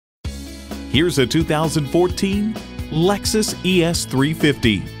Here's a 2014 Lexus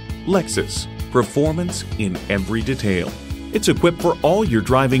ES350. Lexus, performance in every detail. It's equipped for all your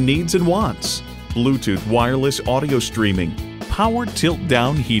driving needs and wants. Bluetooth wireless audio streaming, power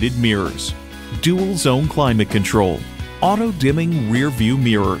tilt-down heated mirrors, dual zone climate control, auto dimming rear view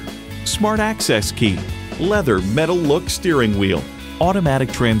mirror, smart access key, leather metal look steering wheel, automatic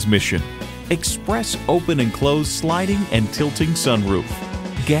transmission, express open and close sliding and tilting sunroof,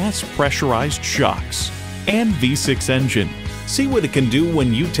 gas pressurized shocks, and V6 engine. See what it can do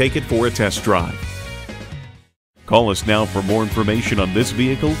when you take it for a test drive. Call us now for more information on this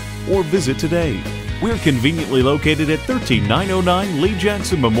vehicle or visit today. We're conveniently located at 13909 Lee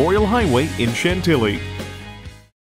Jackson Memorial Highway in Chantilly.